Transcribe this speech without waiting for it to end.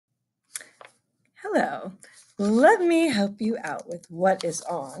Hello. Let me help you out with what is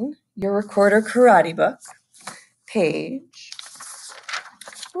on your recorder karate book, page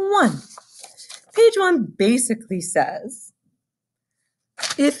 1. Page 1 basically says,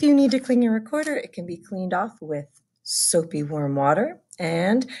 if you need to clean your recorder, it can be cleaned off with soapy warm water,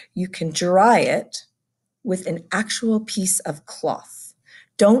 and you can dry it with an actual piece of cloth.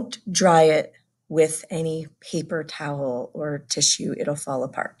 Don't dry it with any paper towel or tissue. It'll fall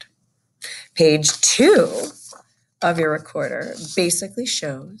apart. Page 2 of your recorder basically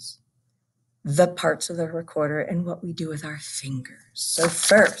shows the parts of the recorder and what we do with our fingers. So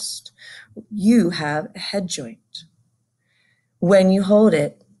first, you have a head joint. When you hold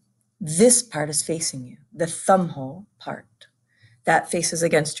it, this part is facing you, the thumb hole part. That faces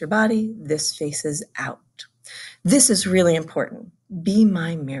against your body, this faces out. This is really important. Be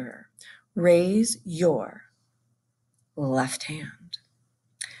my mirror. Raise your left hand.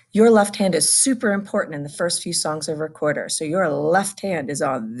 Your left hand is super important in the first few songs of Recorder. So your left hand is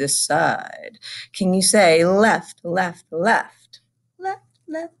on this side. Can you say left, left, left, left,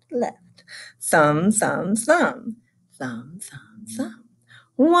 left, left, thumb, thumb, thumb, thumb, thumb, thumb,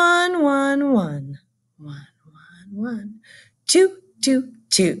 1, 1, 1, 1, 1, 1, 2, 2,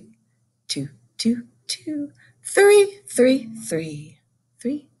 2, 2, 2, 2, 3, 3, 3,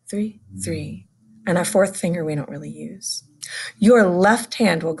 3, 3, 3. And our fourth finger we don't really use. Your left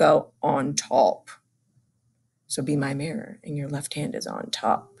hand will go on top. So be my mirror, and your left hand is on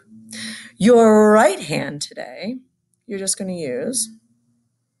top. Your right hand today, you're just going to use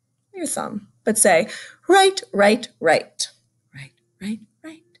your thumb, but say right, right, right, right, right,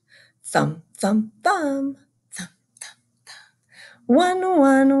 right, thumb, thumb, thumb, thumb, thumb, thumb, 1, 1,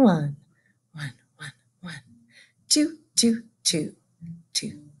 1, 1, 1, 1, 2, 2, 2,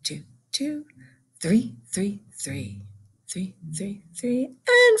 2, 2, 2, 3, 3, 3. 3, 3, 3,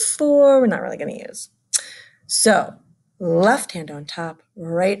 and 4 we're not really going to use. So left hand on top,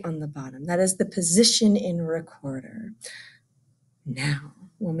 right on the bottom. That is the position in Recorder. Now,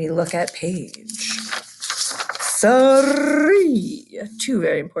 when we look at page 3, 2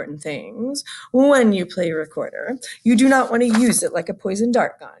 very important things. When you play Recorder, you do not want to use it like a poison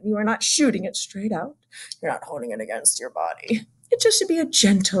dart gun. You are not shooting it straight out. You're not holding it against your body. It just should be a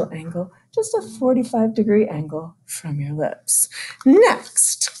gentle angle, just a 45-degree angle from your lips.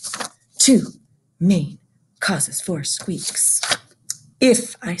 Next, 2 main causes for squeaks.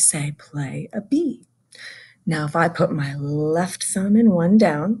 If I say play a B. Now, if I put my left thumb in one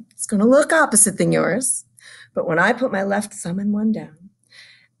down, it's going to look opposite than yours. But when I put my left thumb in one down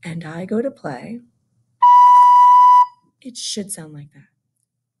and I go to play, it should sound like that.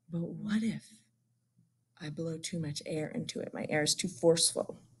 But what if I blow too much air into it? My air is too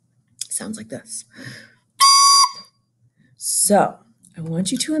forceful. It sounds like this. So I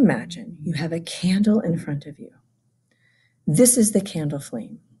want you to imagine you have a candle in front of you. This is the candle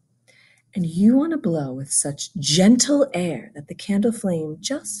flame. And you want to blow with such gentle air that the candle flame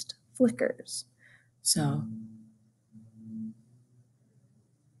just flickers. So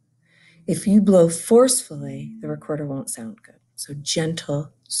if you blow forcefully, the recorder won't sound good. So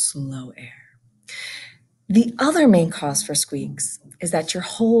gentle, slow air. The other main cause for squeaks is that your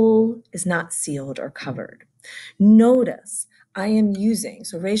hole is not sealed or covered. Notice I am using,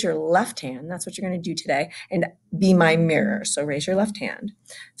 so raise your left hand, that's what you're going to do today, and be my mirror. So raise your left hand.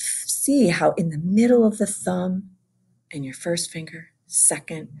 See how in the middle of the thumb and your first finger,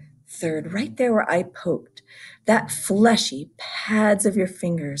 second, third, right there where I poked, that fleshy pads of your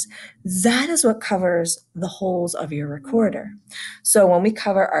fingers, that is what covers the holes of your recorder. So when we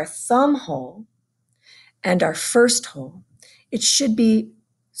cover our thumb hole and our first hole, it should be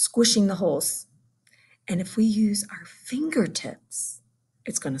squishing the holes. And if we use our fingertips,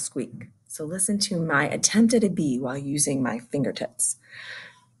 it's going to squeak. So listen to my attempt at a B while using my fingertips.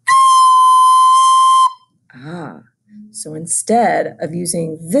 So instead of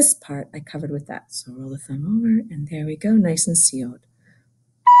using this part, I covered with that. So roll the thumb over, and there we go, nice and sealed.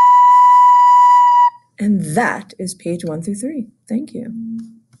 And that is page 1 through 3. Thank you.